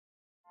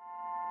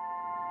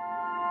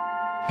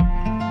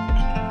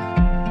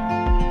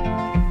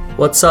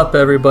What's up,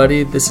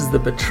 everybody? This is the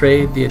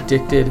Betrayed, the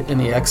Addicted, and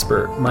the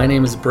Expert. My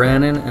name is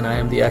Brannon, and I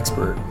am the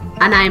expert.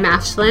 And I'm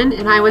Ashlyn,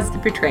 and I was the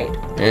betrayed.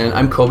 And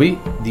I'm Kobe,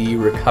 the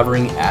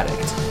recovering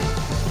addict.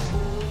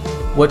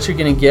 What you're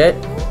going to get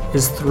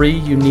is 3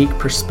 unique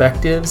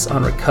perspectives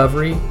on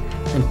recovery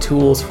and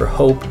tools for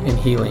hope and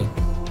healing.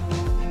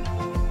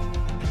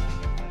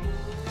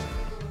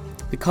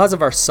 The cause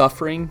of our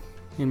suffering,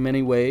 in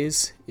many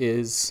ways,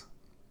 is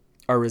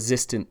our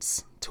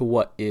resistance to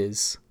what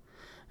is.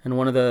 And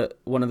one of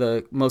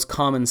the most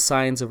common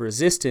signs of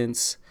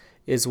resistance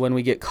is when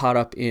we get caught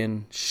up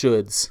in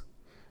shoulds.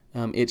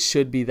 It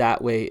should be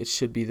that way. It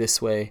should be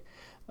this way.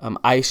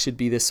 I should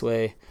be this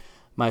way.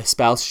 My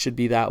spouse should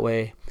be that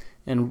way.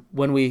 And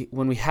when we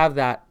have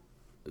that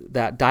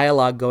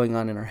dialogue going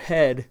on in our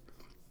head,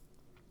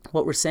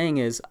 what we're saying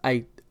is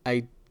I'm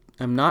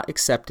not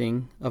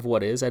accepting of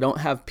what is. I don't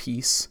have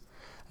peace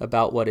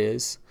about what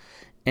is.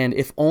 And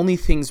if only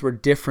things were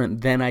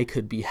different, then I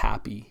could be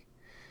happy.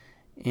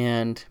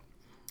 And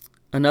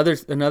another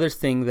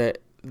thing that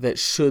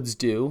shoulds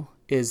do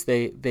is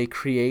they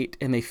create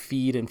and they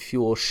feed and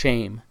fuel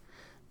shame.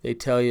 They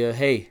tell you,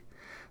 hey,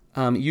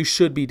 you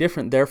should be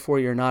different, therefore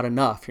you're not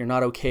enough. You're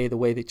not okay the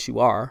way that you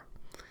are.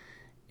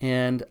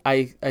 And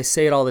I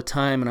say it all the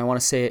time, and I want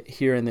to say it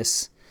here in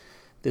this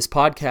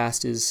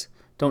podcast is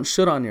don't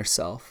should on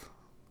yourself.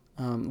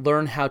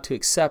 Learn how to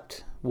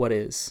accept what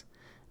is.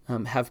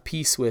 Have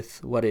peace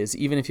with what is.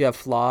 Even if you have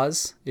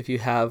flaws, if you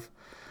have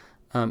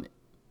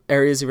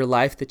areas of your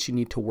life that you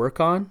need to work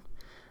on,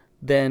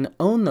 then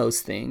own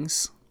those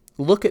things,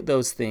 look at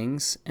those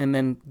things, and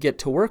then get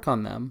to work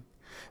on them.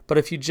 But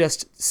if you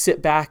just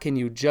sit back and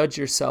you judge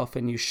yourself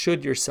and you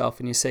should yourself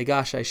and you say,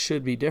 gosh, I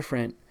should be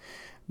different,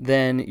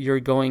 then you're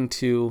not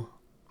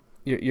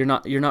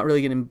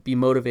really going to be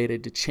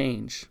motivated to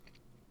change.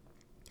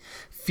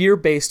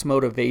 Fear-based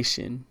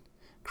motivation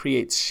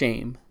creates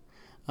shame.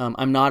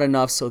 I'm not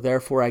enough, so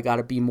therefore I got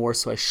to be more,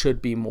 so I should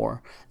be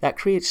more. That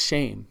creates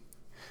shame.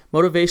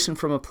 Motivation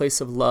from a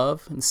place of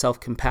love and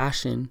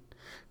self-compassion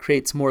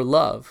creates more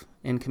love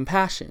and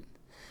compassion.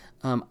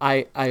 When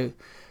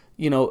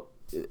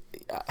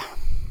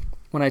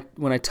I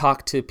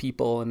talk to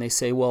people and they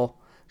say, well,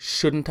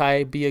 shouldn't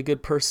I be a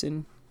good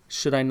person?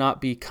 Should I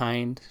not be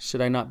kind? Should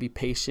I not be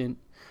patient?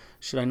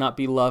 Should I not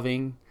be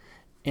loving?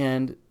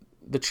 And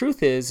the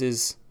truth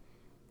is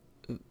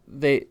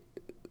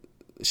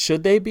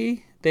should they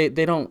be? They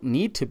don't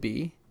need to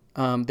be.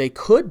 They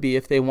could be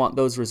if they want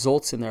those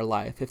results in their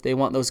life, if they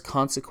want those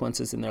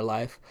consequences in their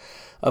life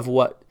of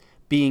what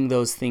being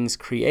those things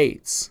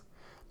creates.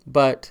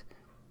 But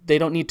they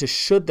don't need to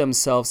should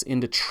themselves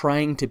into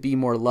trying to be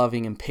more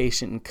loving and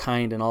patient and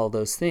kind and all of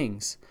those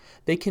things.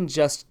 They can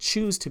just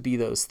choose to be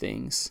those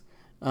things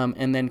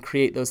and then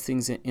create those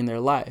things in their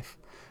life.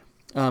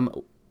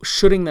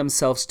 Shoulding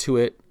themselves to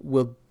it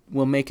will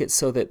make it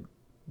so that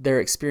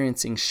they're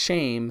experiencing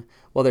shame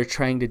while they're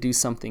trying to do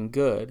something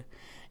good.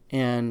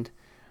 And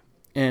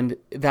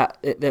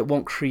that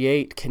won't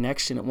create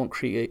connection. It won't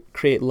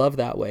create love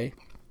that way.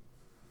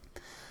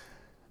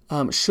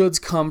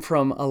 Shoulds come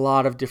from a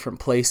lot of different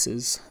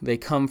places. They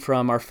come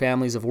from our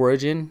families of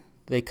origin.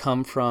 They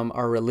come from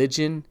our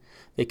religion.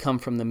 They come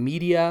from the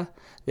media.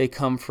 They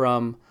come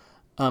from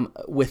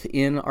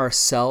within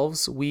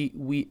ourselves.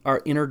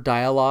 Our inner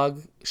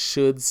dialogue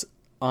shoulds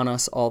on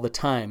us all the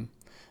time.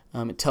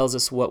 It tells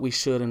us what we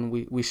should and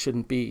we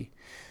shouldn't be,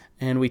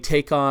 and we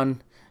take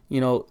on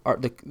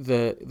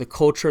the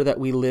culture that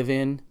we live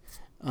in,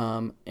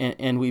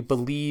 and we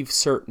believe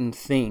certain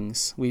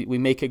things. We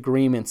make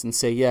agreements and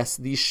say, yes,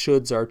 these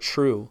shoulds are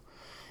true.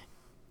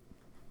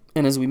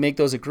 And as we make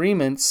those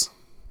agreements,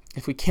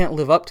 if we can't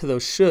live up to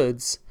those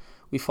shoulds,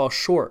 we fall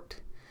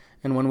short.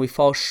 And when we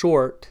fall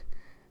short,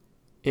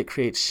 it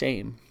creates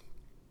shame.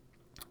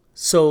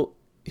 So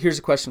here's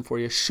a question for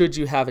you. Should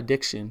you have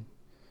addiction?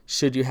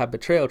 Should you have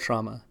betrayal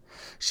trauma?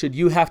 Should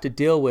you have to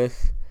deal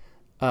with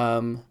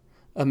a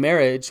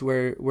marriage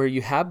where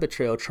you have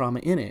betrayal trauma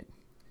in it?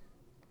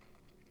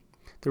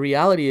 The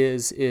reality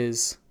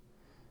is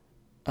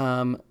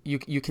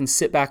you can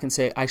sit back and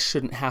say, I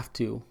shouldn't have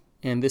to,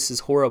 and this is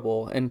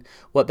horrible. And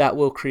what that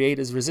will create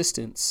is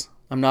resistance.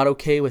 I'm not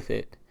okay with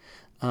it.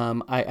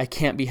 I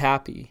can't be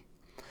happy.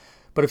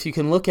 But if you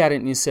can look at it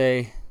and you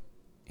say,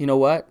 you know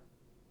what?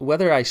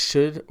 Whether I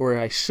should or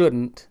I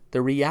shouldn't,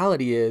 the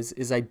reality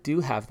is I do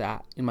have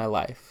that in my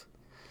life.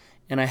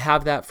 And I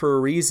have that for a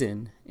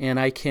reason. And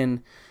I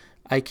can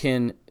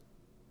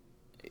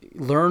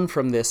learn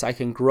from this. I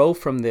can grow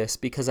from this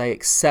because I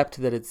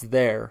accept that it's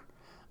there.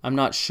 I'm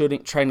not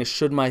trying to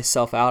should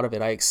myself out of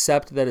it. I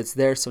accept that it's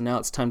there, so now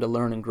it's time to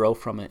learn and grow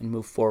from it and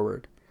move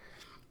forward.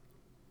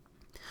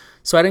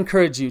 So I'd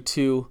encourage you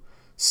to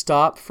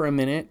stop for a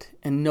minute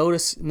and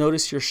notice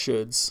your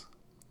shoulds.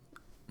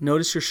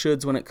 Notice your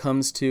shoulds when it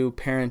comes to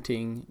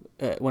parenting,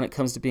 when it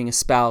comes to being a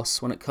spouse,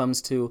 when it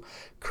comes to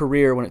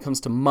career, when it comes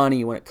to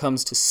money, when it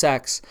comes to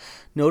sex.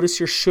 Notice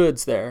your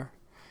shoulds there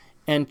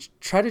and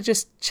try to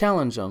just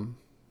challenge them.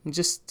 And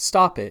just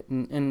stop it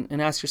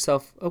and ask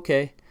yourself,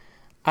 okay,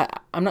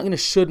 I'm not going to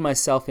should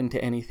myself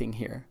into anything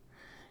here.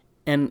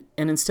 And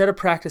instead of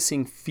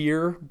practicing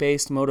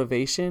fear-based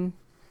motivation,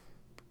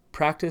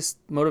 practice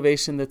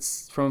motivation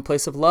that's from a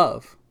place of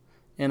love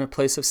and a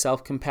place of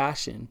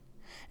self-compassion.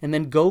 And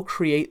then go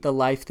create the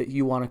life that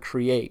you want to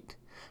create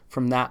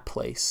from that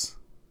place.